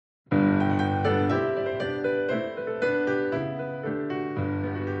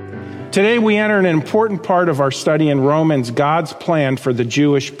Today we enter an important part of our study in Romans, God's plan for the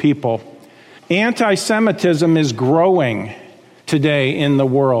Jewish people. Anti-Semitism is growing today in the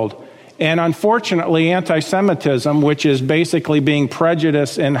world. And unfortunately, anti-Semitism, which is basically being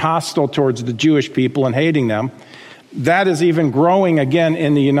prejudiced and hostile towards the Jewish people and hating them, that is even growing again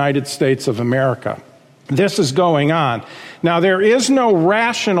in the United States of America. This is going on. Now, there is no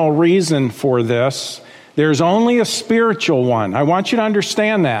rational reason for this. There's only a spiritual one. I want you to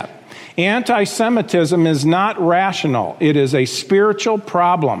understand that. Anti-Semitism is not rational. It is a spiritual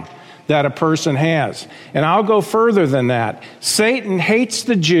problem that a person has. And I'll go further than that. Satan hates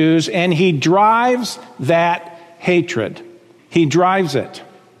the Jews, and he drives that hatred. He drives it.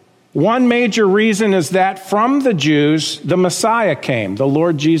 One major reason is that from the Jews, the Messiah came, the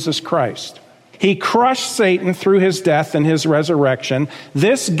Lord Jesus Christ. He crushed Satan through his death and his resurrection.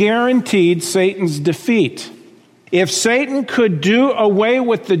 This guaranteed Satan's defeat. If Satan could do away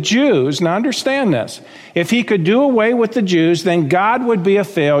with the Jews, now understand this, if he could do away with the Jews, then God would be a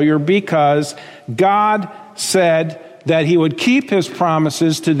failure because God said that he would keep his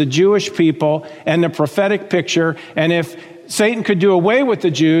promises to the Jewish people and the prophetic picture, and if Satan could do away with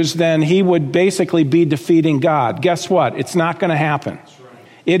the Jews, then he would basically be defeating God. Guess what? It's not going to happen.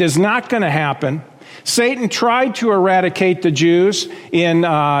 It is not going to happen. Satan tried to eradicate the Jews in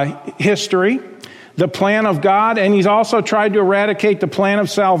history, the plan of God, and he's also tried to eradicate the plan of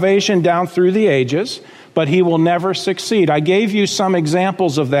salvation down through the ages, but he will never succeed. I gave you some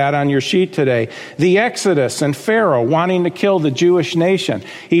examples of that on your sheet today. The Exodus and Pharaoh wanting to kill the Jewish nation.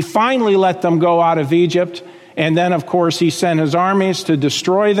 He finally let them go out of Egypt, and then, of course, he sent his armies to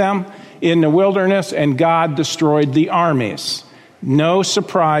destroy them in the wilderness, and God destroyed the armies. No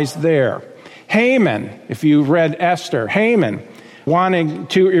surprise there. Haman, if you read Esther, Haman wanting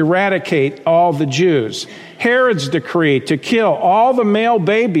to eradicate all the Jews. Herod's decree to kill all the male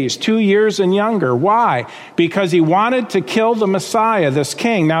babies 2 years and younger. Why? Because he wanted to kill the Messiah, this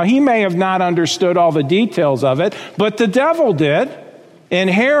king. Now, he may have not understood all the details of it, but the devil did. And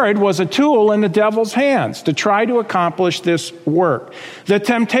Herod was a tool in the devil's hands to try to accomplish this work. The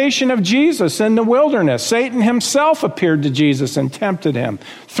temptation of Jesus in the wilderness. Satan himself appeared to Jesus and tempted him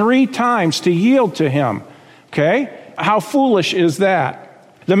 3 times to yield to him. Okay? How foolish is that?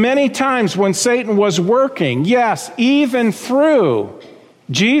 The many times when Satan was working, yes, even through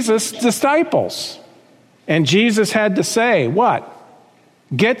Jesus' disciples. And Jesus had to say, what?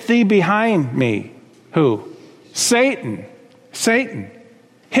 Get thee behind me. Who? Satan. Satan.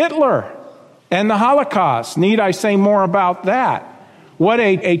 Hitler and the Holocaust. Need I say more about that? What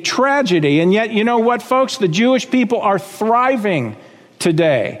a tragedy. And yet, you know what, folks? The Jewish people are thriving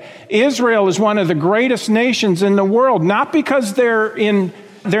today. Israel is one of the greatest nations in the world, not because they're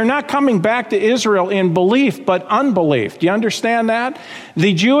not coming back to Israel in belief, but unbelief. Do you understand that?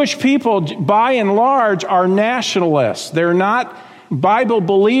 The Jewish people, by and large, are nationalists. They're not Bible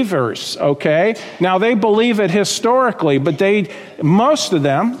believers, okay? Now, they believe it historically, but most of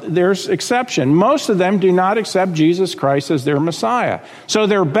them, there's exception, most of them do not accept Jesus Christ as their Messiah. So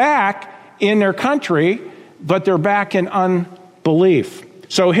they're back in their country, but they're back in unbelief.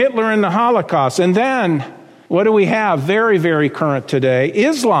 So Hitler and the Holocaust. And then, what do we have? Very, very current today.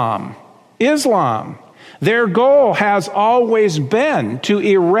 Islam. Their goal has always been to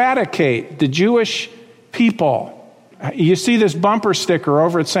eradicate the Jewish people. You see this bumper sticker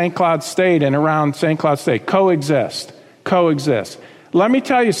over at St. Cloud State and around St. Cloud State. Coexist. Let me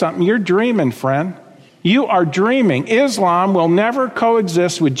tell you something. You're dreaming, friend. You are dreaming. Islam will never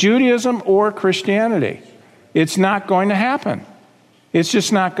coexist with Judaism or Christianity. It's not going to happen. It's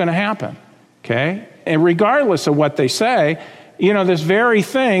just not going to happen. Okay? And regardless of what they say, you know, this very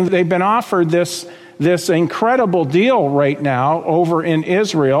thing, they've been offered this incredible deal right now over in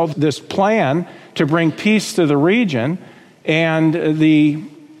Israel, this plan to bring peace to the region, and the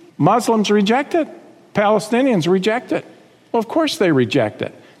Muslims reject it. Palestinians reject it. Well, of course they reject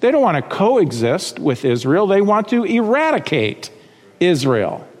it. They don't want to coexist with Israel. They want to eradicate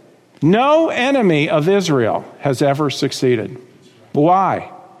Israel. No enemy of Israel has ever succeeded.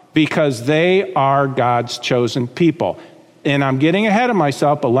 Why? Because they are God's chosen people. And I'm getting ahead of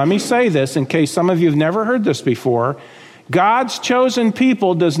myself, but let me say this in case some of you have never heard this before. God's chosen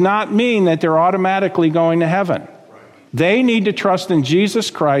people does not mean that they're automatically going to heaven. They need to trust in Jesus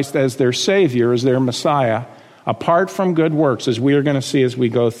Christ as their Savior, as their Messiah, apart from good works, as we are going to see as we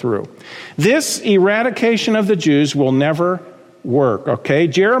go through. This eradication of the Jews will never work, okay?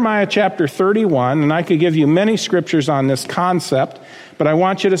 Jeremiah chapter 31, and I could give you many scriptures on this concept, but I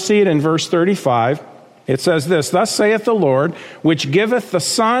want you to see it in verse 35. It says this, "Thus saith the Lord, which giveth the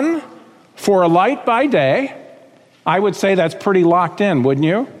sun for a light by day." I would say that's pretty locked in, wouldn't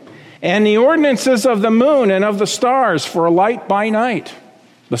you? And the ordinances of the moon and of the stars for a light by night,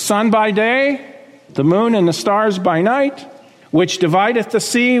 the sun by day, the moon and the stars by night, which divideth the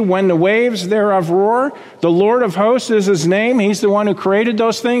sea when the waves thereof roar. The Lord of hosts is his name. He's the one who created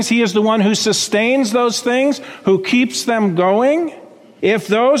those things. He is the one who sustains those things, who keeps them going. If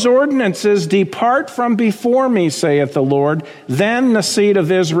those ordinances depart from before me, saith the Lord, then the seed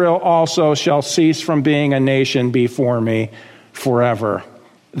of Israel also shall cease from being a nation before me forever.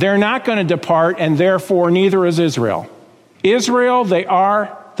 They're not going to depart, and therefore neither is Israel. Israel, they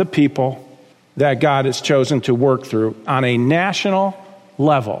are the people that God has chosen to work through on a national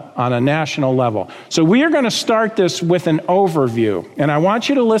level, So we are going to start this with an overview, and I want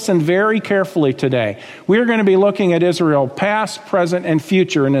you to listen very carefully today. We are going to be looking at Israel past, present, and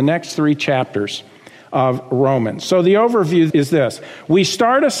future in the next 3 chapters of Romans. So the overview is this. We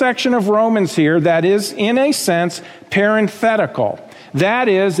start a section of Romans here that is, in a sense, parenthetical. That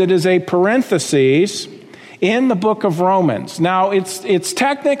is, it is a parenthesis in the book of Romans. Now, it's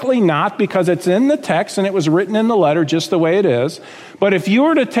technically not, because it's in the text and it was written in the letter just the way it is. But if you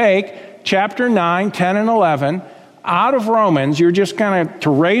were to take chapter 9, 10, and 11 out of Romans, you're just kind of to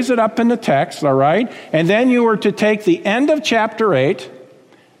raise it up in the text, all right? And then you were to take the end of chapter 8,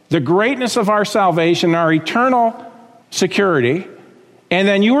 the greatness of our salvation, our eternal security, and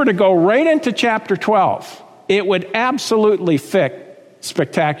then you were to go right into chapter 12. It would absolutely fit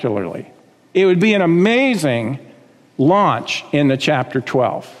spectacularly. It would be an amazing launch into chapter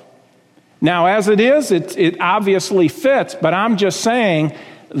 12. Now, as it is, it obviously fits, but I'm just saying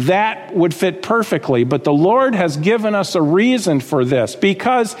that would fit perfectly. But the Lord has given us a reason for this,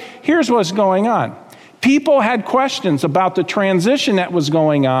 because here's what's going on. People had questions about the transition that was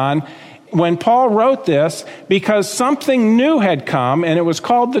going on when Paul wrote this, because something new had come, and it was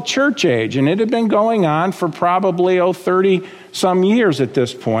called the church age, and it had been going on for probably 30-some years at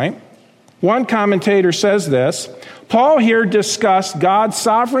this point. One commentator says this: Paul here discussed God's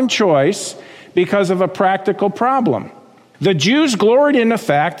sovereign choice because of a practical problem. The Jews gloried in the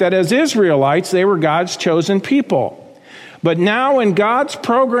fact that as Israelites, they were God's chosen people. But now in God's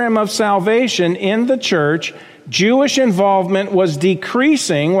program of salvation in the church, Jewish involvement was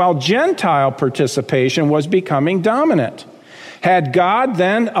decreasing while Gentile participation was becoming dominant. Had God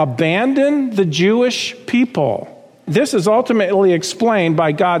then abandoned the Jewish people? This is ultimately explained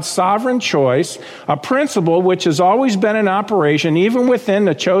by God's sovereign choice, a principle which has always been in operation even within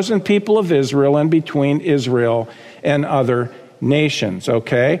the chosen people of Israel and between Israel and other nations,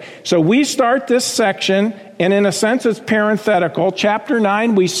 okay? So we start this section, and in a sense it's parenthetical. Chapter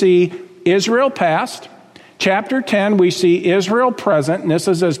 9, we see Israel past. Chapter 10, we see Israel present, and this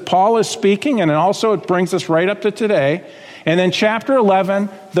is as Paul is speaking, and also it brings us right up to today. And then chapter 11,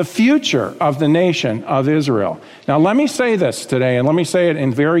 the future of the nation of Israel. Now let me say this today, and let me say it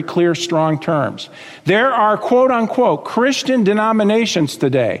in very clear, strong terms. There are quote-unquote Christian denominations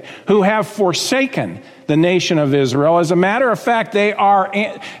today who have forsaken the nation of Israel. As a matter of fact, they are,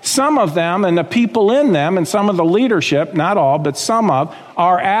 some of them and the people in them and some of the leadership, not all, but some of,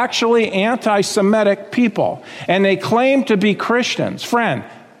 are actually anti-Semitic people. And they claim to be Christians. Friend,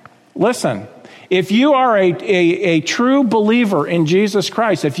 listen. If you are a true believer in Jesus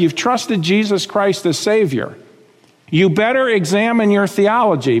Christ, if you've trusted Jesus Christ as Savior, you better examine your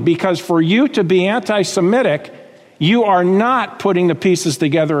theology, because for you to be anti-Semitic, you are not putting the pieces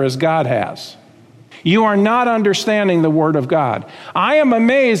together as God has. You are not understanding the Word of God. I am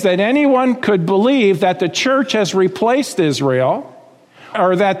amazed that anyone could believe that the church has replaced Israel,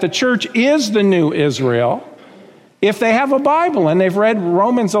 or that the church is the new Israel, if they have a Bible and they've read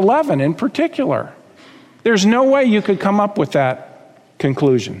Romans 11 in particular. There's no way you could come up with that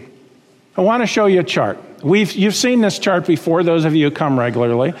conclusion. I want to show you a chart. You've seen this chart before, those of you who come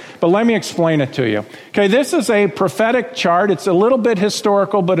regularly, but let me explain it to you. Okay, this is a prophetic chart. It's a little bit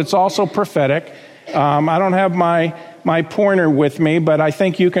historical, but it's also prophetic. I don't have my pointer with me, but I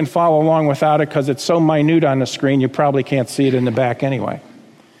think you can follow along without it because it's so minute on the screen, you probably can't see it in the back anyway.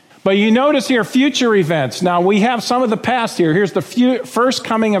 But you notice here future events. Now we have some of the past here. Here's the first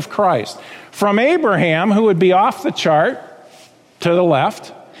coming of Christ. From Abraham, who would be off the chart to the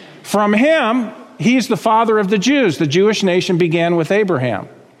left, from him, he's the father of the Jews. The Jewish nation began with Abraham.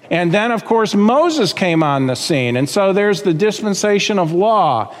 And then, of course, Moses came on the scene. And so there's the dispensation of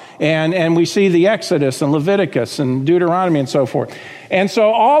law. And we see the Exodus and Leviticus and Deuteronomy and so forth. And so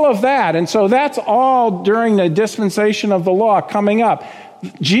all of that. And so that's all during the dispensation of the law coming up.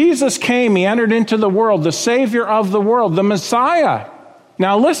 Jesus came, he entered into the world, the Savior of the world, the Messiah.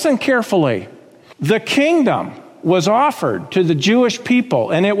 Now listen carefully. The kingdom was offered to the Jewish people,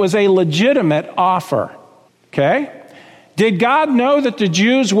 and it was a legitimate offer. Okay? Did God know that the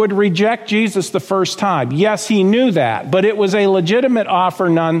Jews would reject Jesus the first time? Yes, he knew that, but it was a legitimate offer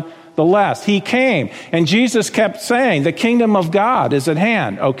nonetheless. He came, and Jesus kept saying, the kingdom of God is at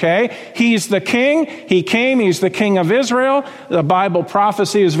hand, okay? He's the king. He came. He's the king of Israel. The Bible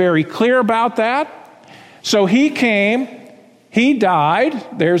prophecy is very clear about that. So he came. He died.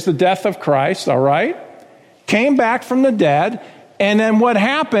 There's the death of Christ, all right? Came back from the dead. And then what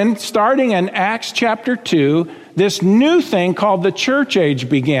happened, starting in Acts chapter 2, this new thing called the church age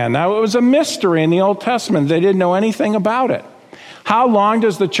began. Now, it was a mystery in the Old Testament. They didn't know anything about it. How long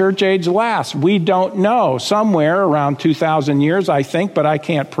does the church age last? We don't know. Somewhere around 2,000 years, I think, but I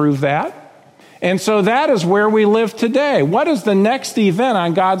can't prove that. And so that is where we live today. What is the next event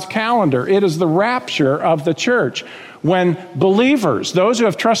on God's calendar? It is the rapture of the church. When believers, those who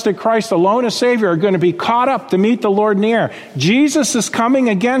have trusted Christ alone as Savior, are going to be caught up to meet the Lord in the air. Jesus is coming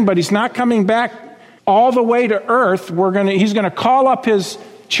again, but he's not coming back all the way to earth. He's going to call up his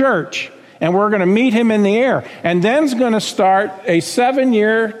church, and we're going to meet him in the air. And then's going to start a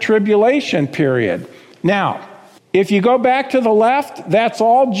 7-year tribulation period. Now, if you go back to the left, that's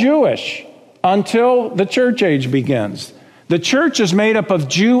all Jewish until the church age begins. The church is made up of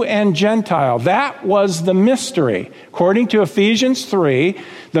Jew and Gentile. That was the mystery. According to Ephesians 3,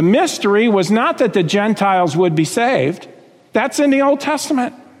 the mystery was not that the Gentiles would be saved. That's in the Old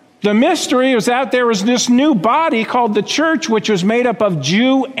Testament. The mystery was that there was this new body called the church, which was made up of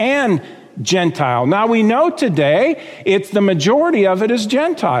Jew and Gentile. Now we know today it's the majority of it is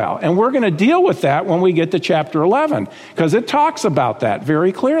Gentile. And we're going to deal with that when we get to chapter 11, because it talks about that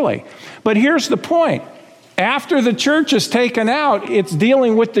very clearly. But here's the point. After the church is taken out, it's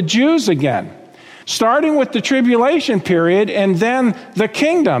dealing with the Jews again, starting with the tribulation period and then the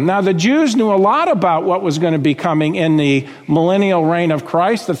kingdom. Now, the Jews knew a lot about what was going to be coming in the millennial reign of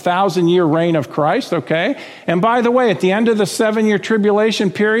Christ, the 1,000-year reign of Christ, okay? And by the way, at the end of the 7-year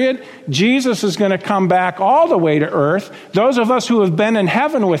tribulation period, Jesus is going to come back all the way to earth. Those of us who have been in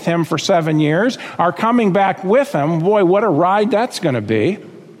heaven with him for 7 years are coming back with him. Boy, what a ride that's going to be,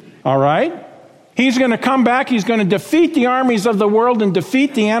 all right? He's going to come back. He's going to defeat the armies of the world and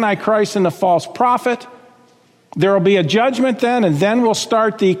defeat the Antichrist and the false prophet. There will be a judgment then, and then we'll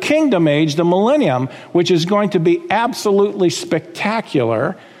start the kingdom age, the millennium, which is going to be absolutely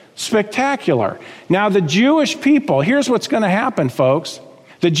spectacular. Spectacular. Now, the Jewish people, here's what's going to happen, folks.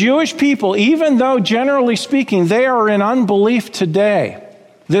 The Jewish people, even though generally speaking, they are in unbelief today,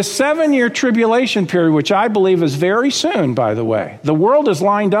 this 7-year tribulation period, which I believe is very soon, by the way, the world is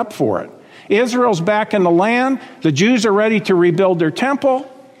lined up for it. Israel's back in the land. The Jews are ready to rebuild their temple.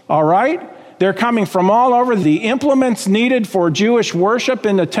 All right? They're coming from all over. The implements needed for Jewish worship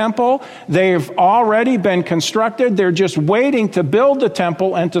in the temple, they've already been constructed. They're just waiting to build the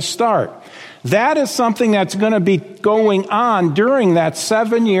temple and to start. That is something that's going to be going on during that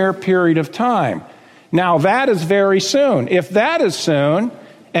 7-year period of time. Now, that is very soon. If that is soon,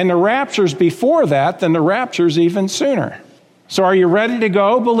 and the rapture's before that, then the rapture's even sooner. So are you ready to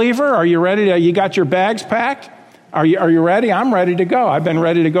go, believer? Are you ready to, you got your bags packed? Are you ready? I'm ready to go. I've been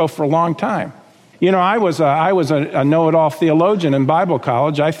ready to go for a long time. You know, I was a know-it-all theologian in Bible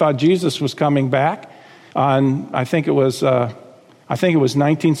college. I thought Jesus was coming back on, I think it was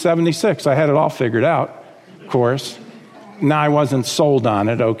 1976. I had it all figured out, of course. Now, I wasn't sold on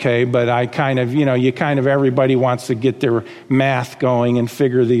it, okay, but I kind of, everybody wants to get their math going and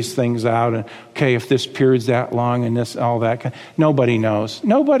figure these things out. And, okay, if this period's that long and this, all that. Nobody knows.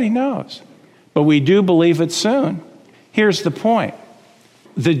 Nobody knows. But we do believe it soon. Here's the point.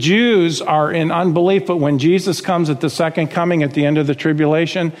 The Jews are in unbelief, but when Jesus comes at the second coming at the end of the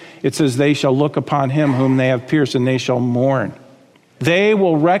tribulation, it says they shall look upon him whom they have pierced and they shall mourn. They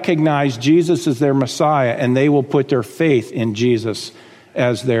will recognize Jesus as their Messiah, and they will put their faith in Jesus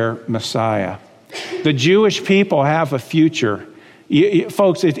as their Messiah. The Jewish people have a future.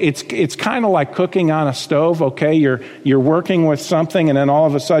 Folks, it's kind of like cooking on a stove, okay? You're working with something, and then all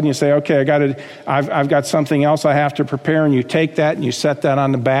of a sudden you say, okay, I've got something else I have to prepare, and you take that and you set that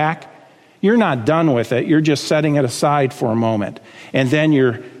on the back. You're not done with it. You're just setting it aside for a moment. And then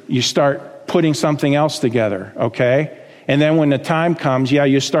you start putting something else together, okay? And then when the time comes,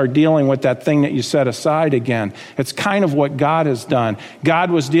 you start dealing with that thing that you set aside again. It's kind of what God has done.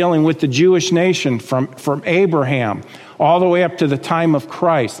 God was dealing with the Jewish nation from Abraham all the way up to the time of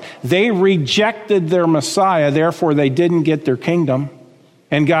Christ. They rejected their Messiah, therefore they didn't get their kingdom.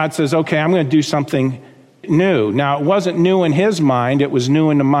 And God says, okay, I'm going to do something new. Now, it wasn't new in his mind. It was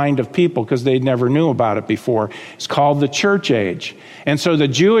new in the mind of people because they never knew about it before. It's called the church age. And so the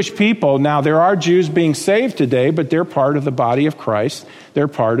Jewish people, now there are Jews being saved today, but they're part of the body of Christ. They're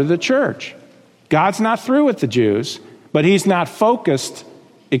part of the church. God's not through with the Jews, But he's not focused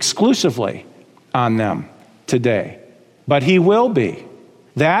exclusively on them today. But he will be.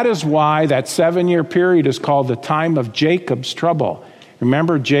 That is why that 7-year period is called the time of Jacob's trouble.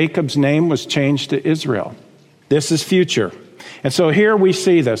 Remember, Jacob's name was changed to Israel. This is future. And so here we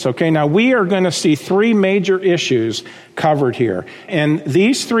see this. Okay, now we are going to see 3 major issues covered here. And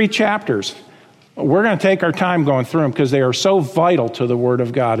these 3 chapters, we're going to take our time going through them because they are so vital to the Word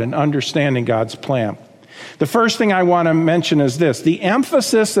of God and understanding God's plan. The first thing I want to mention is this. The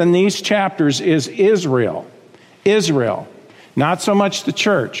emphasis in these chapters is Israel. Israel. Not so much the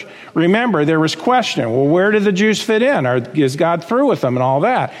church. Remember, there was question, well, where do the Jews fit in? Is God through with them and all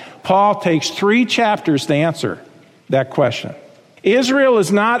that? Paul takes 3 chapters to answer that question. Israel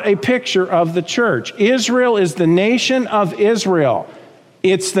is not a picture of the church. Israel is the nation of Israel.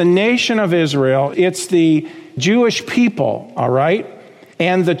 It's the nation of Israel. It's the Jewish people, all right?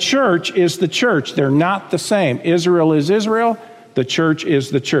 And the church is the church. They're not the same. Israel is Israel. The church is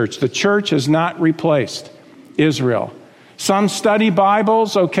the church. The church has not replaced Israel. Some study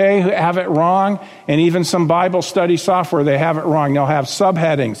Bibles, okay, have it wrong, and even some Bible study software, they have it wrong. They'll have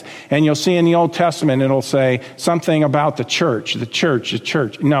subheadings, and you'll see in the Old Testament, it'll say something about the church, the church, the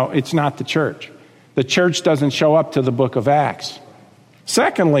church. No, it's not the church. The church doesn't show up to the book of Acts.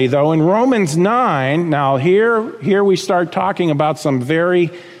 Secondly, though, in Romans 9, now here we start talking about some very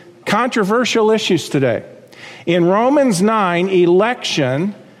controversial issues today. In Romans 9,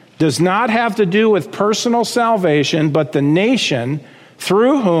 election does not have to do with personal salvation, but the nation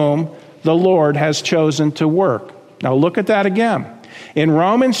through whom the Lord has chosen to work. Now look at that again. In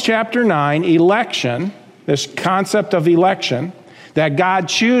Romans chapter 9, election, this concept of election, that God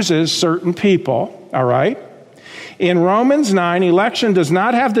chooses certain people, all right? In Romans 9, election does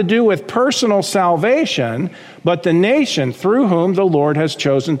not have to do with personal salvation, but the nation through whom the Lord has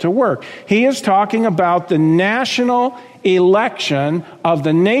chosen to work. He is talking about the national election of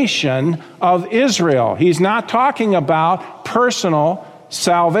the nation of Israel. He's not talking about personal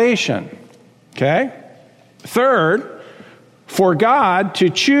salvation. Okay? Third, for God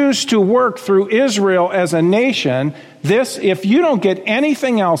to choose to work through Israel as a nation, this, if you don't get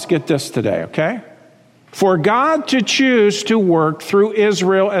anything else, get this today, okay? For God to choose to work through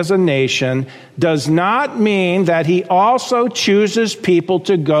Israel as a nation does not mean that he also chooses people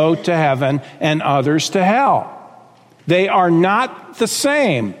to go to heaven and others to hell. They are not the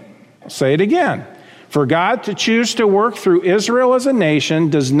same. I'll say it again. For God to choose to work through Israel as a nation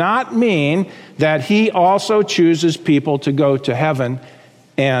does not mean that he also chooses people to go to heaven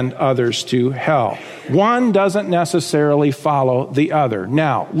and others to hell. One doesn't necessarily follow the other.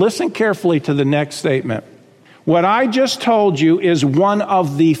 Now, listen carefully to the next statement. What I just told you is one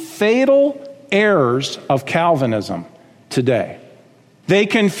of the fatal errors of Calvinism today. They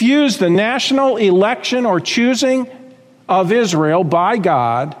confuse the national election or choosing of Israel by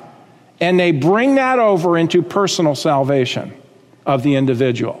God, and they bring that over into personal salvation of the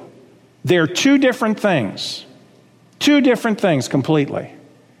individual. They're 2 different things. 2 different things completely.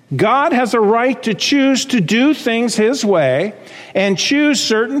 God has a right to choose to do things his way and choose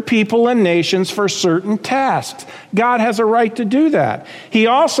certain people and nations for certain tasks. God has a right to do that. He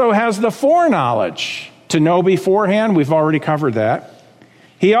also has the foreknowledge to know beforehand. We've already covered that.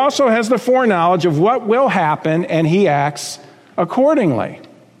 He also has the foreknowledge of what will happen, and he acts accordingly.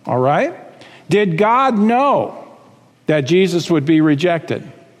 All right? Did God know that Jesus would be rejected?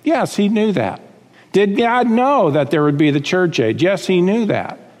 Yes, he knew that. Did God know that there would be the church age? Yes, he knew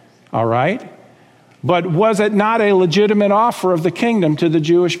that. All right? But was it not a legitimate offer of the kingdom to the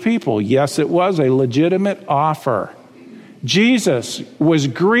Jewish people? Yes, it was a legitimate offer. Jesus was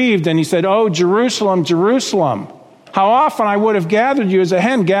grieved, and he said, "Oh, Jerusalem, Jerusalem, how often I would have gathered you as a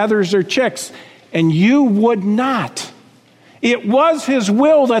hen gathers her chicks, and you would not." It was his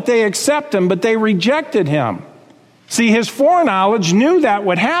will that they accept him, but they rejected him. See, his foreknowledge knew that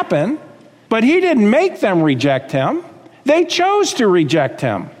would happen, but he didn't make them reject him. They chose to reject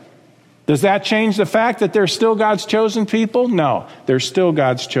him. Does that change the fact that they're still God's chosen people? No, they're still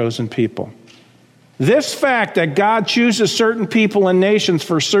God's chosen people. This fact that God chooses certain people and nations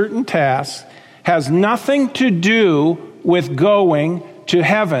for certain tasks has nothing to do with going to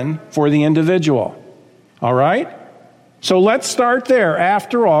heaven for the individual. All right? So let's start there.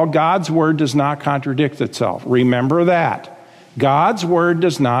 After all, God's word does not contradict itself. Remember that. God's word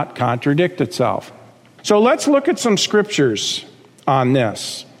does not contradict itself. So let's look at some scriptures on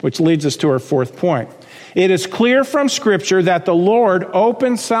this, which leads us to our 4th point. It is clear from Scripture that the Lord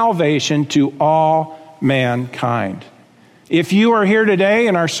opens salvation to all mankind. If you are here today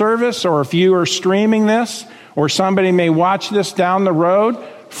in our service, or if you are streaming this, or somebody may watch this down the road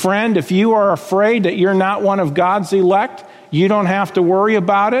Friend, if you are afraid that you're not one of God's elect, you don't have to worry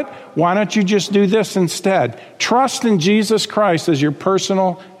about it. Why don't you just do this instead? Trust in Jesus Christ as your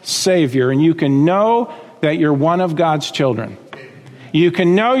personal Savior, and you can know that you're one of God's children. You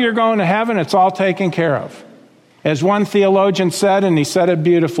can know you're going to heaven. It's all taken care of. As one theologian said, and he said it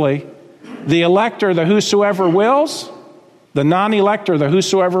beautifully, the elect are the whosoever wills, the non-elect are the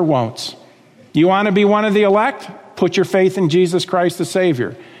whosoever won'ts. You want to be one of the elect? Put your faith in Jesus Christ the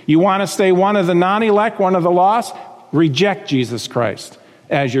Savior. You want to stay one of the non-elect, one of the lost? Reject Jesus Christ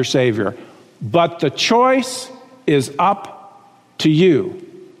as your Savior. But the choice is up to you.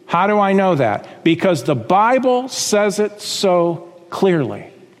 How do I know that? Because the Bible says it so clearly.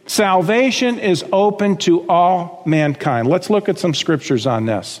 Salvation is open to all mankind. Let's look at some scriptures on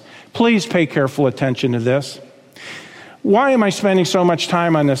this. Please pay careful attention to this. Why am I spending so much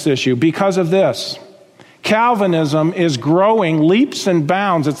time on this issue? Because of this. Calvinism is growing leaps and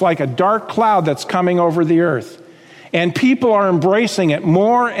bounds. It's like a dark cloud that's coming over the earth. And people are embracing it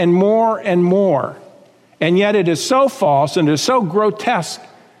more and more and more. And yet it is so false and it is so grotesque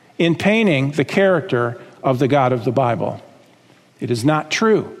in painting the character of the God of the Bible. It is not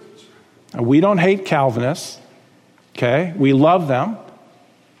true. Now, we don't hate Calvinists, okay? We love them.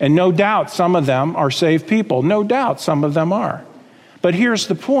 And no doubt some of them are saved people. No doubt some of them are. But here's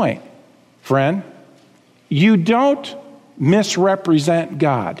the point, friend. You don't misrepresent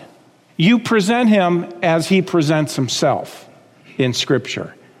God. You present him as he presents himself in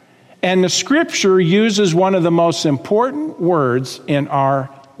Scripture. And the Scripture uses one of the most important words in our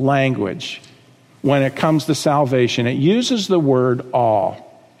language when it comes to salvation. It uses the word all.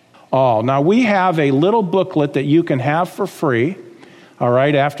 All. Now, we have a little booklet that you can have for free. All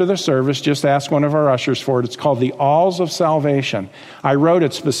right, after the service, just ask one of our ushers for it. It's called The Alls of Salvation. I wrote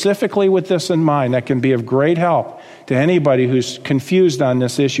it specifically with this in mind. That can be of great help to anybody who's confused on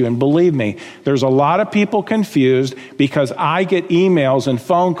this issue. And believe me, there's a lot of people confused because I get emails and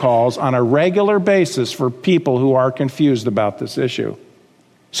phone calls on a regular basis for people who are confused about this issue.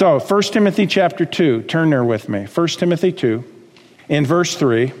 So, 1 Timothy chapter 2, turn there with me. 1 Timothy 2, in verse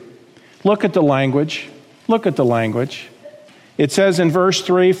 3. Look at the language. Look at the language. It says in verse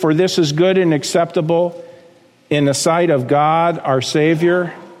 3, "For this is good and acceptable in the sight of God, our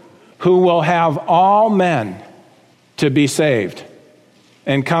Savior, who will have all men to be saved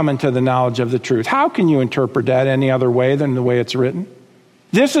and come into the knowledge of the truth." How can you interpret that any other way than the way it's written?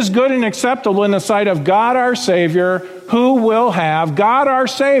 This is good and acceptable in the sight of God, our Savior, who will have, God, our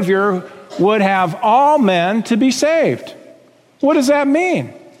Savior, would have all men to be saved. What does that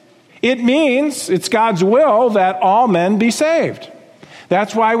mean? It means it's God's will that all men be saved.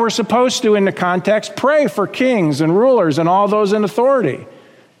 That's why we're supposed to, in the context, pray for kings and rulers and all those in authority.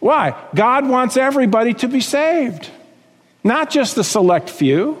 Why? God wants everybody to be saved, not just the select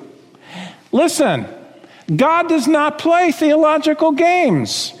few. Listen, God does not play theological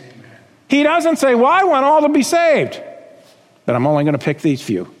games. He doesn't say, well, I want all to be saved, but I'm only going to pick these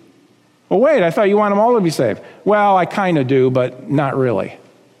few. Well, wait, I thought you want them all to be saved. Well, I kind of do, but not really.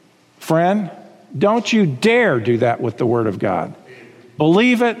 Friend, don't you dare do that with the Word of God.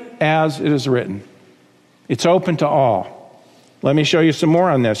 Believe it as it is written. It's open to all. Let me show you some more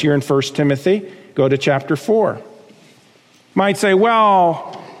on this. You're in 1 Timothy. Go to chapter 4. Might say,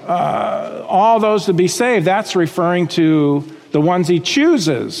 well, all those to be saved, that's referring to the ones he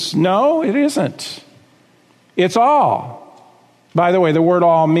chooses. No, it isn't. It's all. By the way, the word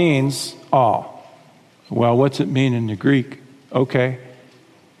all means all. Well, what's it mean in the Greek? Okay.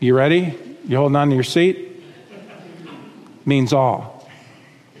 You ready? You holding on to your seat? Means all.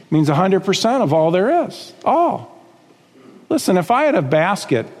 Means 100% of all there is. All. Listen, if I had a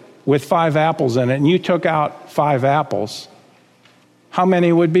basket with 5 apples in it and you took out 5 apples, how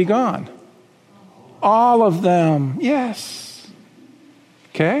many would be gone? All of them. Yes.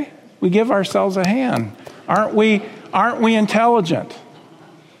 Okay? We give ourselves a hand. Aren't we intelligent?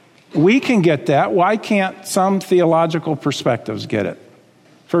 We can get that. Why can't some theological perspectives get it?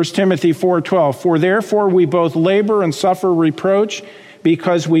 1 Timothy 4:12, "For therefore we both labor and suffer reproach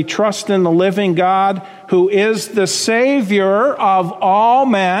because we trust in the living God, who is the Savior of all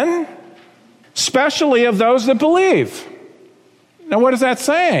men, especially of those that believe." Now what is that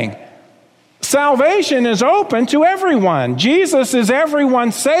saying? Salvation is open to everyone. Jesus is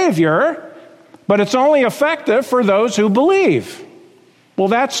everyone's Savior, but it's only effective for those who believe. Well,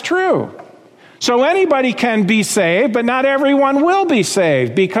 that's true. So anybody can be saved, but not everyone will be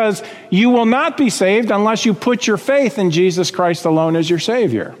saved, because you will not be saved unless you put your faith in Jesus Christ alone as your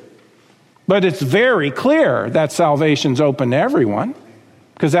Savior. But it's very clear that salvation's open to everyone,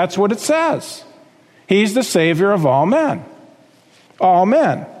 because that's what it says. He's the Savior of all men. all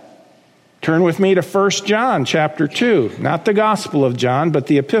men. Turn with me to 1 John chapter 2, not the Gospel of John, but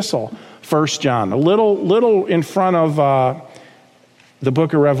the epistle, 1 John, a little in front of the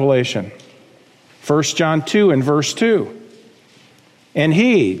book of Revelation. 1 John 2 and verse 2. And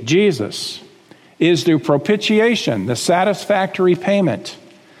he, Jesus, is the propitiation, the satisfactory payment.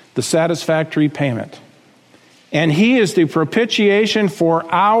 The satisfactory payment. And he is the propitiation for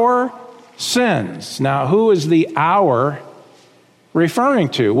our sins. Now, who is the our referring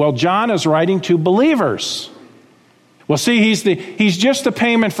to? Well, John is writing to believers. Well, see, he's just the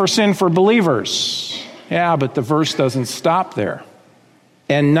payment for sin for believers. Yeah, but the verse doesn't stop there.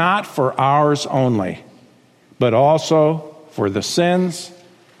 And not for ours only, but also for the sins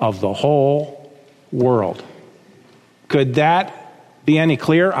of the whole world. Could that be any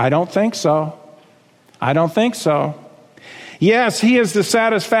clearer? I don't think so. I don't think so. Yes, he is the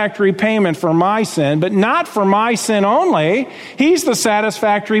satisfactory payment for my sin, but not for my sin only. He's the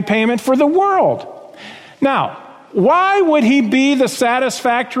satisfactory payment for the world. Now, why would he be the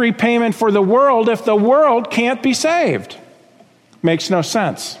satisfactory payment for the world if the world can't be saved? Makes no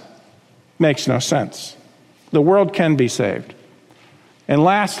sense. Makes no sense. The world can be saved. And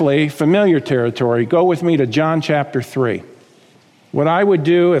lastly, familiar territory. Go with me to John chapter 3. What I would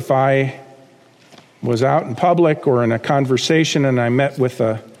do if I was out in public or in a conversation and I met with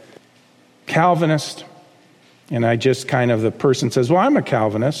a Calvinist, and I just the person says, well, I'm a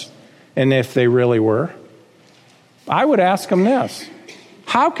Calvinist, and if they really were, I would ask them this: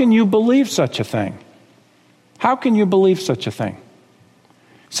 how can you believe such a thing? How can you believe such a thing?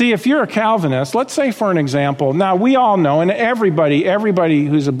 See, if you're a Calvinist, let's say for an example, now we all know, and everybody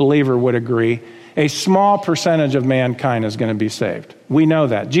who's a believer would agree, a small percentage of mankind is going to be saved. We know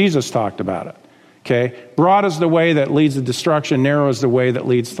that. Jesus talked about it. Okay? Broad is the way that leads to destruction, narrow is the way that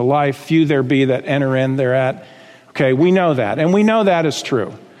leads to life. Few there be that enter in thereat. Okay, we know that. And we know that is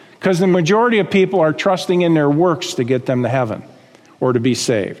true. Because the majority of people are trusting in their works to get them to heaven or to be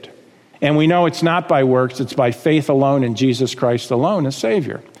saved. And we know it's not by works, it's by faith alone in Jesus Christ alone as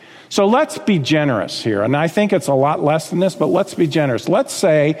Savior. So let's be generous here. And I think it's a lot less than this, but let's be generous. Let's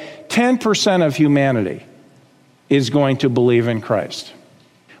say 10% of humanity is going to believe in Christ.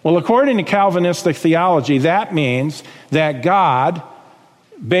 Well, according to Calvinistic theology, that means that God,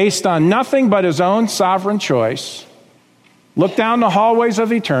 based on nothing but his own sovereign choice, looked down the hallways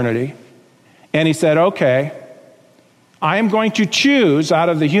of eternity, and he said, okay, I am going to choose out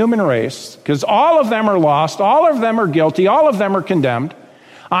of the human race, because all of them are lost, all of them are guilty, all of them are condemned.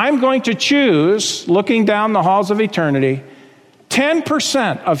 I'm going to choose, looking down the halls of eternity,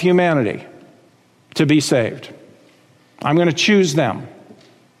 10% of humanity to be saved. I'm going to choose them.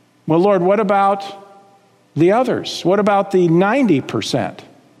 Well, Lord, what about the others? What about the 90%?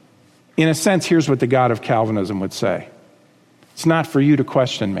 In a sense, here's what the God of Calvinism would say. It's not for you to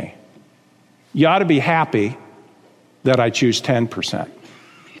question me. You ought to be happy that I choose 10%.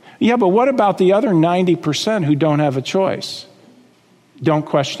 Yeah, but what about the other 90% who don't have a choice? Don't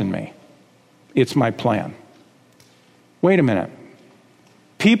question me. It's my plan. Wait a minute.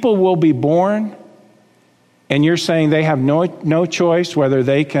 People will be born, and you're saying they have no choice whether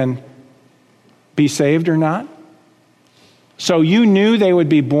they can be saved or not? So you knew they would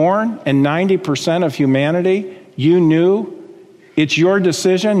be born, and 90% of humanity, you knew it's your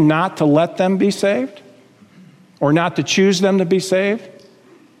decision not to let them be saved? Or not to choose them to be saved?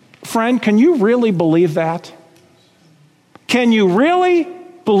 Friend, can you really believe that? Can you really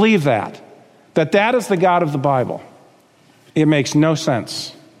believe that? That is the God of the Bible? It makes no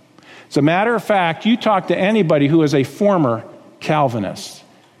sense. As a matter of fact, you talk to anybody who is a former Calvinist,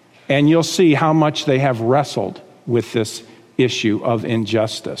 and you'll see how much they have wrestled with this issue of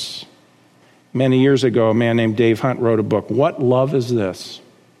injustice. Many years ago, a man named Dave Hunt wrote a book, What Love Is This?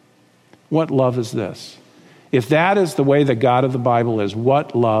 What love is this? If that is the way the God of the Bible is,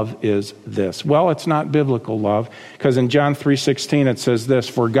 what love is this? Well, it's not biblical love, because in John 3:16 it says this,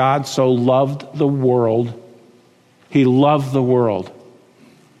 for God so loved the world, he loved the world.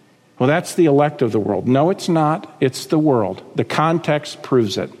 Well, that's the elect of the world. No, it's not. It's the world. The context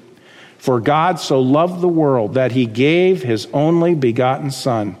proves it. For God so loved the world that he gave his only begotten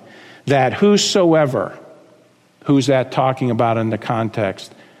Son, that whosoever, who's that talking about in the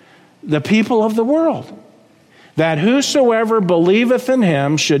context? The people of the world. That whosoever believeth in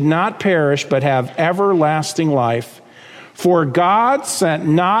him should not perish, but have everlasting life. For God sent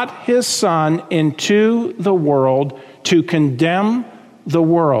not his Son into the world to condemn the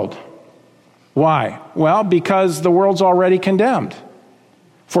world. Why? Well, because the world's already condemned.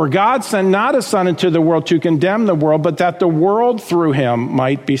 For God sent not his Son into the world to condemn the world, but that the world through him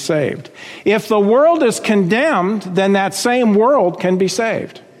might be saved. If the world is condemned, then that same world can be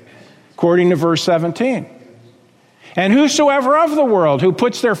saved, according to verse 17. And whosoever of the world who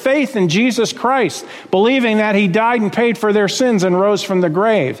puts their faith in Jesus Christ, believing that he died and paid for their sins and rose from the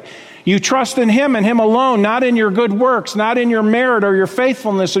grave, you trust in him and him alone, not in your good works, not in your merit or your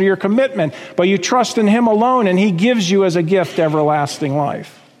faithfulness or your commitment, but you trust in him alone, and he gives you as a gift everlasting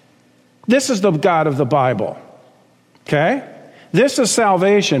life. This is the God of the Bible, okay? This is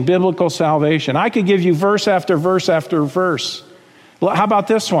salvation, biblical salvation. I could give you verse after verse after verse. How about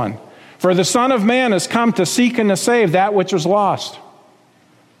this one? For the Son of Man has come to seek and to save that which was lost.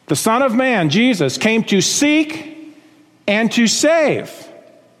 The Son of Man, Jesus, came to seek and to save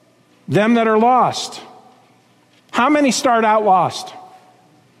them that are lost. How many start out lost?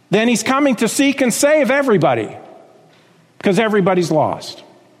 Then he's coming to seek and save everybody, because everybody's lost.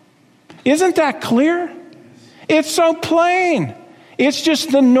 Isn't that clear? It's so plain. It's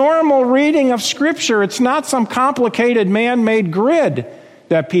just the normal reading of Scripture. It's not some complicated man-made grid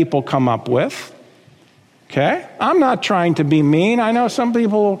that people come up with. Okay? I'm not trying to be mean. I know some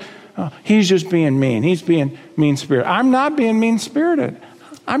people, he's just being mean. He's being mean-spirited. I'm not being mean-spirited.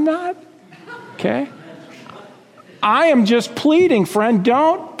 I'm not. Okay? I am just pleading, friend,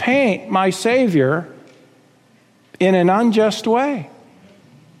 don't paint my Savior in an unjust way.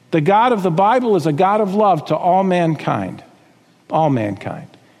 The God of the Bible is a God of love to all mankind. All mankind.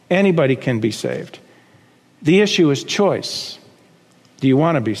 Anybody can be saved. The issue is choice. Do you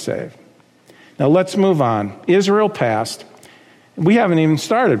want to be saved? Now let's move on. Israel passed. We haven't even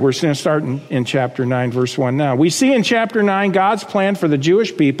started. We're going to start in chapter 9, verse 1 now. We see in chapter 9 God's plan for the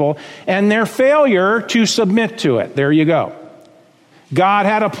Jewish people and their failure to submit to it. There you go. God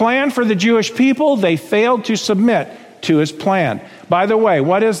had a plan for the Jewish people. They failed to submit to his plan. By the way,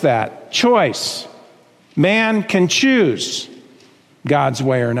 what is that? Choice. Man can choose God's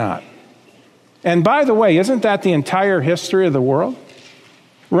way or not. And by the way, isn't that the entire history of the world?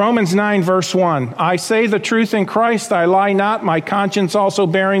 Romans 9, verse 1. I say the truth in Christ, I lie not, my conscience also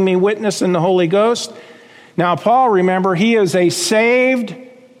bearing me witness in the Holy Ghost. Now, Paul, remember, he is a saved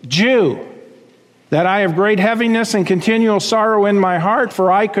Jew, that I have great heaviness and continual sorrow in my heart,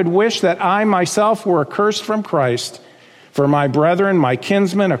 for I could wish that I myself were accursed from Christ, for my brethren, my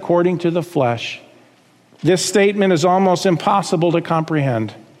kinsmen, according to the flesh. This statement is almost impossible to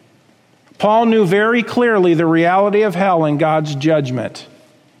comprehend. Paul knew very clearly the reality of hell and God's judgment.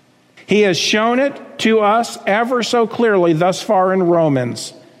 He has shown it to us ever so clearly thus far in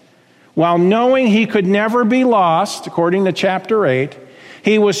Romans. While knowing he could never be lost, according to chapter 8,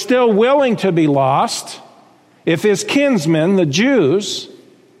 he was still willing to be lost if his kinsmen, the Jews,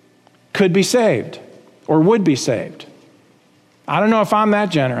 could be saved or would be saved. I don't know if I'm that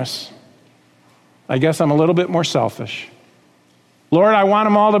generous. I guess I'm a little bit more selfish. Lord, I want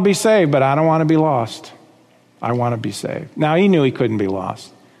them all to be saved, but I don't want to be lost. I want to be saved. Now, he knew he couldn't be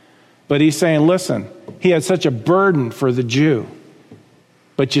lost. But he's saying, listen, he had such a burden for the Jew.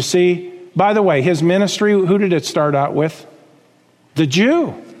 But you see, by the way, his ministry, who did it start out with? The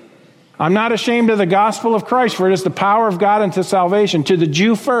Jew. I'm not ashamed of the gospel of Christ, for it is the power of God unto salvation, to the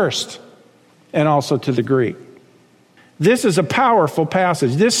Jew first, and also to the Greek. This is a powerful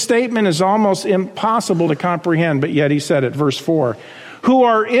passage. This statement is almost impossible to comprehend, but yet he said it. Verse 4, who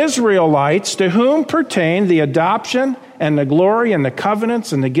are Israelites, to whom pertain the adoption and the glory and the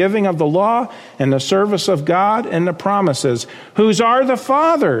covenants and the giving of the law and the service of God and the promises, whose are the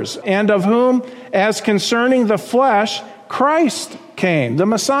fathers, and of whom, as concerning the flesh, Christ came, the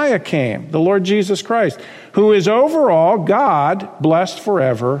Messiah came, the Lord Jesus Christ, who is over all God, blessed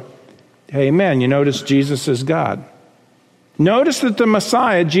forever. Amen. You notice Jesus is God. Notice that the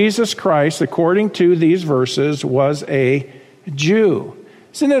Messiah, Jesus Christ, according to these verses, was a Jew.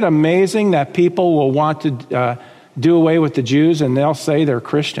 Isn't it amazing that people will want to do away with the Jews and they'll say they're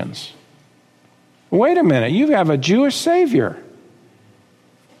Christians? Wait a minute, you have a Jewish Savior.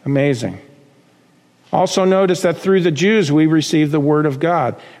 Amazing. Also notice that through the Jews we receive the Word of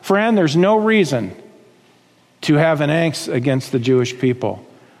God. Friend, there's no reason to have an angst against the Jewish people.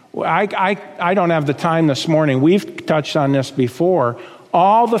 I don't have the time this morning. We've touched on this before.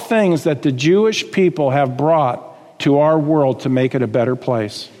 All the things that the Jewish people have brought to our world to make it a better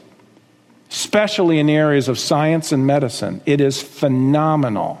place, especially in the areas of science and medicine. It is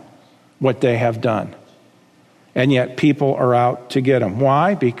phenomenal what they have done. And yet people are out to get them.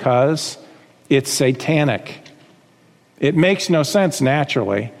 Why? Because it's satanic. It makes no sense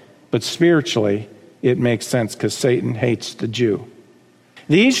naturally, but spiritually it makes sense because Satan hates the Jew.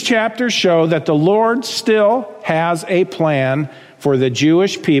 These chapters show that the Lord still has a plan for the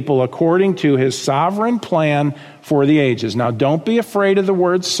Jewish people according to his sovereign plan for the ages. Now, don't be afraid of the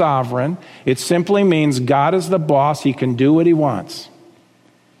word sovereign. It simply means God is the boss. He can do what he wants.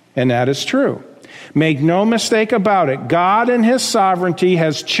 And that is true. Make no mistake about it. God in his sovereignty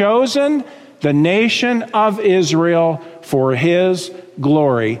has chosen the nation of Israel for his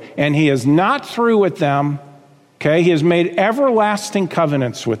glory. And he is not through with them. Okay? He has made everlasting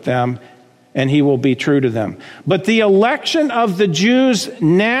covenants with them, and he will be true to them. But the election of the Jews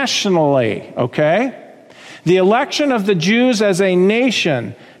nationally, okay? The election of the Jews as a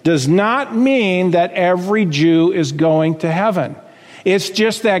nation does not mean that every Jew is going to heaven. It's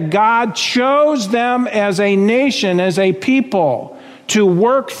just that God chose them as a nation, as a people, to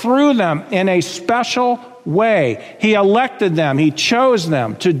work through them in a special way. He elected them. He chose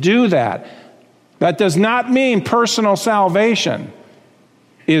them to do that. That does not mean personal salvation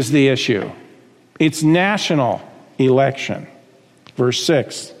is the issue. It's national election. Verse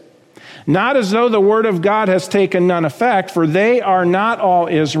 6. Not as though the word of God has taken none effect, for they are not all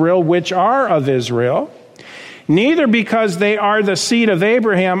Israel which are of Israel. Neither because they are the seed of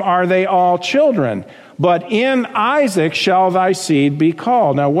Abraham are they all children. But in Isaac shall thy seed be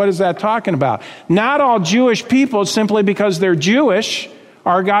called. Now, what is that talking about? Not all Jewish people, simply because they're Jewish,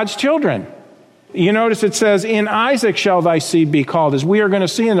 are God's children. You notice it says, in Isaac shall thy seed be called, as we are going to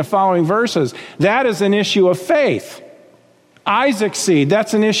see in the following verses. That is an issue of faith. Isaac's seed,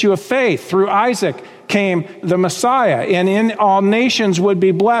 that's an issue of faith. Through Isaac came the Messiah, and in all nations would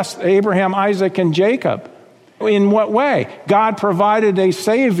be blessed, Abraham, Isaac, and Jacob. In what way? God provided a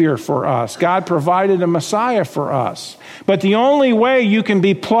Savior for us. God provided a Messiah for us. But the only way you can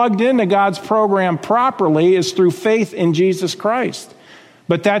be plugged into God's program properly is through faith in Jesus Christ.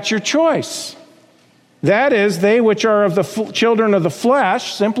 But that's your choice. That is, they which are of the children of the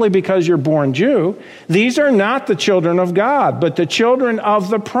flesh, simply because you're born Jew, these are not the children of God, but the children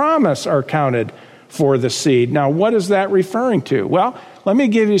of the promise are counted for the seed. Now, what is that referring to? Well, let me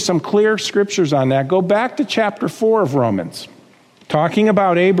give you some clear scriptures on that. Go back to chapter 4 of Romans. Talking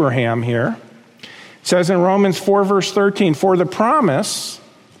about Abraham here. It says in Romans 4, verse 13, for the promise,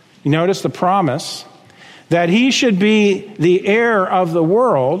 you notice the promise, that he should be the heir of the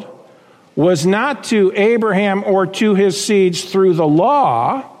world was not to Abraham or to his seeds through the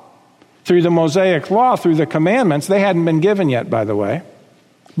law, through the Mosaic law, through the commandments. They hadn't been given yet, by the way.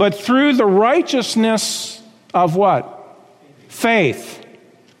 But through the righteousness of what? Faith.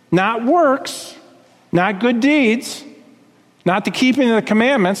 Not works, not good deeds, not the keeping of the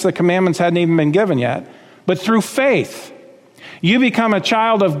commandments. The commandments hadn't even been given yet. But through faith. You become a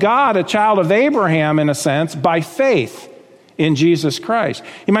child of God, a child of Abraham, in a sense, by faith in Jesus Christ.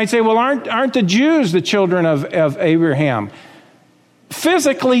 You might say, well, aren't the Jews the children of Abraham?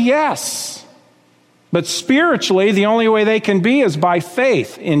 Physically, yes. But spiritually, the only way they can be is by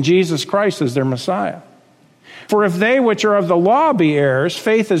faith in Jesus Christ as their Messiah. For if they which are of the law be heirs,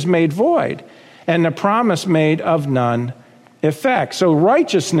 faith is made void, and the promise made of none effect. So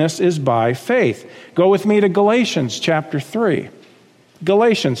righteousness is by faith. Go with me to Galatians chapter 3.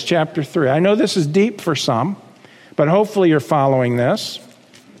 Galatians chapter 3. I know this is deep for some, but hopefully you're following this.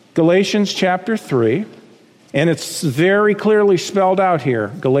 Galatians chapter 3, and it's very clearly spelled out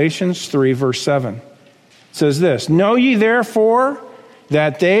here. Galatians 3, verse 7. It says this, know ye therefore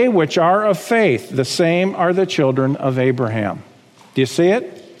that they which are of faith, the same are the children of Abraham. Do you see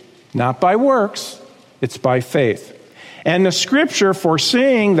it? Not by works, it's by faith. And the scripture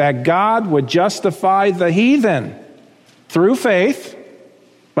foreseeing that God would justify the heathen through faith.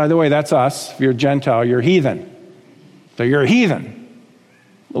 By the way, that's us. If you're a Gentile, you're heathen. So you're a heathen.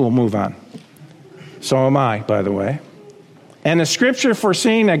 We'll move on. So am I, by the way. And the scripture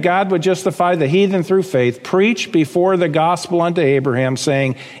foreseeing that God would justify the heathen through faith, preached before the gospel unto Abraham,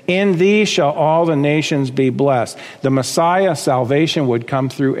 saying, in thee shall all the nations be blessed. The Messiah, salvation, would come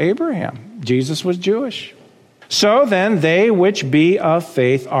through Abraham. Jesus was Jewish. So then, they which be of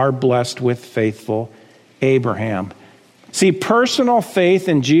faith are blessed with faithful Abraham. See, personal faith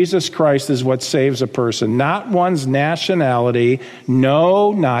in Jesus Christ is what saves a person, not one's nationality,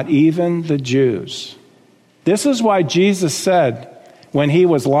 no, not even the Jews. This is why Jesus said, when he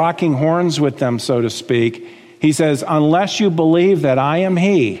was locking horns with them, so to speak, he says, unless you believe that I am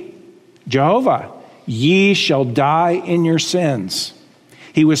he, Jehovah, ye shall die in your sins.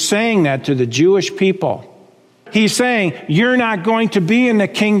 He was saying that to the Jewish people. He's saying, you're not going to be in the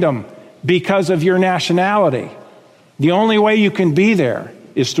kingdom because of your nationality. The only way you can be there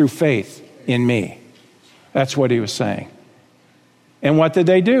is through faith in me. That's what he was saying. And what did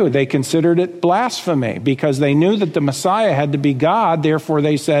they do? They considered it blasphemy because they knew that the Messiah had to be God. Therefore,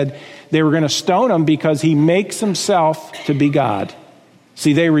 they said, They were going to stone him because he makes himself to be God.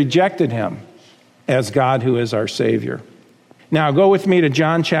 See, they rejected him as God who is our Savior. Now, go with me to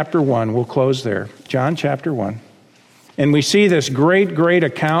John chapter 1. We'll close there. John chapter 1. And we see this great, great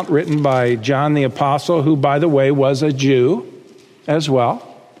account written by John the Apostle, who, by the way, was a Jew as well.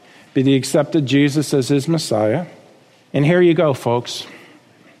 But he accepted Jesus as his Messiah. And here you go, folks.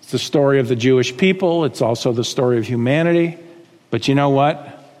 It's the story of the Jewish people. It's also the story of humanity. But you know what?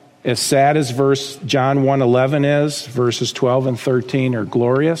 As sad as John 1:11 is, verses 12 and 13 are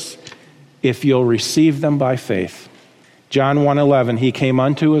glorious if you'll receive them by faith. John 1:11, he came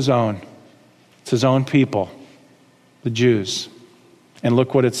unto his own. It's his own people, the Jews. And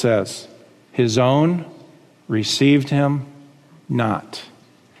look what it says. His own received him not.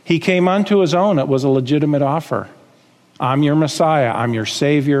 He came unto his own. It was a legitimate offer. I'm your Messiah. I'm your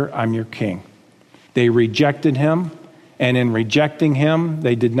Savior. I'm your King. They rejected him, and in rejecting him,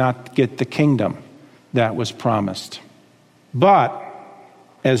 they did not get the kingdom that was promised. But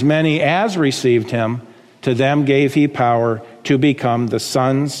as many as received him, to them gave he power to become the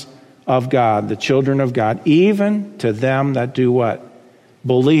sons of God, the children of God, even to them that do what?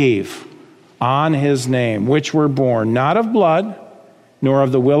 Believe on his name, which were born not of blood, nor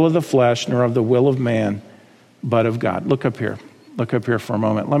of the will of the flesh, nor of the will of man, but of God. Look up here. Look up here for a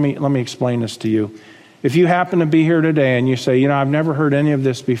moment. Let me explain this to you. If you happen to be here today and you say, I've never heard any of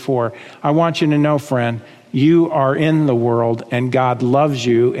this before, I want you to know, friend, you are in the world and God loves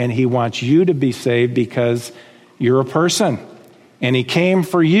you and he wants you to be saved because you're a person and he came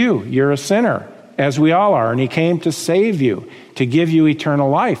for you. You're a sinner, as we all are, and he came to save you, to give you eternal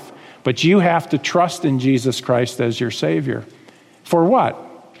life. But you have to trust in Jesus Christ as your Savior. For what?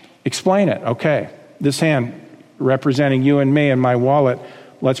 Explain it. Okay. This hand representing you and me and my wallet,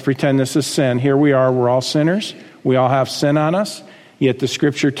 let's pretend this is sin. Here we are. We're all sinners. We all have sin on us. Yet the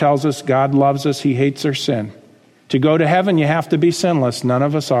scripture tells us God loves us. He hates our sin. To go to heaven, you have to be sinless. None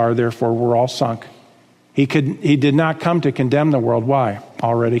of us are. Therefore, we're all sunk. He did not come to condemn the world. Why?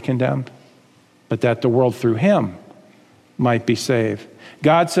 Already condemned. But that the world through him might be saved.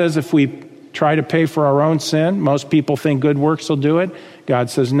 God says if we try to pay for our own sin, most people think good works will do it. God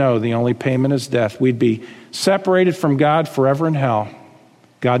says no, the only payment is death. We'd be separated from God forever in hell.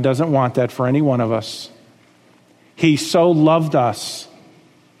 God doesn't want that for any one of us. He so loved us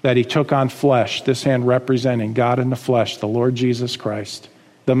that he took on flesh, this hand representing God in the flesh, the Lord Jesus Christ,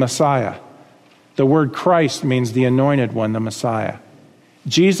 the Messiah. The word Christ means the anointed one, the Messiah.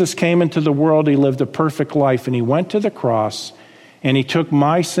 Jesus came into the world, he lived a perfect life, and he went to the cross, and he took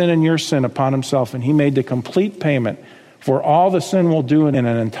my sin and your sin upon himself, and he made the complete payment for all the sin we'll do in an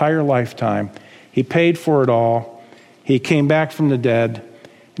entire lifetime. He paid for it all. He came back from the dead.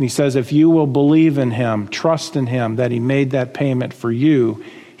 And he says, if you will believe in him, trust in him, that he made that payment for you,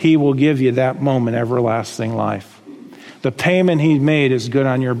 he will give you that moment everlasting life. The payment he made is good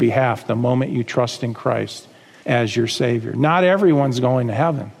on your behalf the moment you trust in Christ as your Savior. Not everyone's going to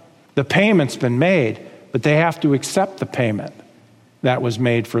heaven. The payment's been made, but they have to accept the payment that was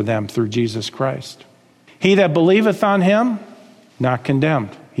made for them through Jesus Christ. He that believeth on him, not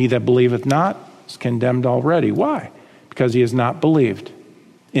condemned. He that believeth not is condemned already. Why? Because he has not believed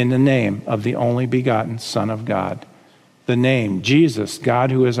in the name of the only begotten Son of God. The name, Jesus,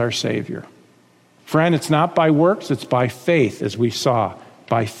 God who is our Savior. Friend, it's not by works, it's by faith, as we saw.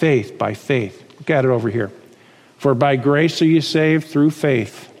 By faith, by faith. Look at it over here. For by grace are you saved through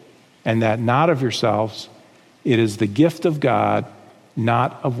faith, and that not of yourselves. It is the gift of God,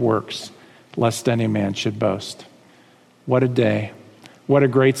 not of works, lest any man should boast. What a day. What a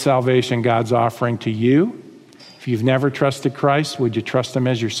great salvation God's offering to you. If you've never trusted Christ, would you trust him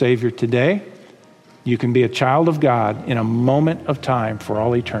as your Savior today? You can be a child of God in a moment of time for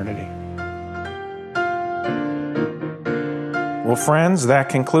all eternity. Well, friends, that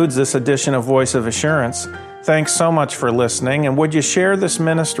concludes this edition of Voice of Assurance. Thanks so much for listening, and would you share this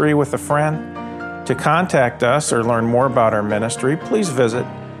ministry with a friend? To contact us or learn more about our ministry, please visit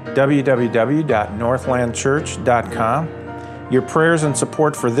www.northlandchurch.com. Your prayers and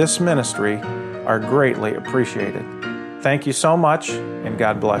support for this ministry are greatly appreciated. Thank you so much, and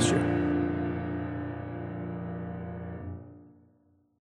God bless you.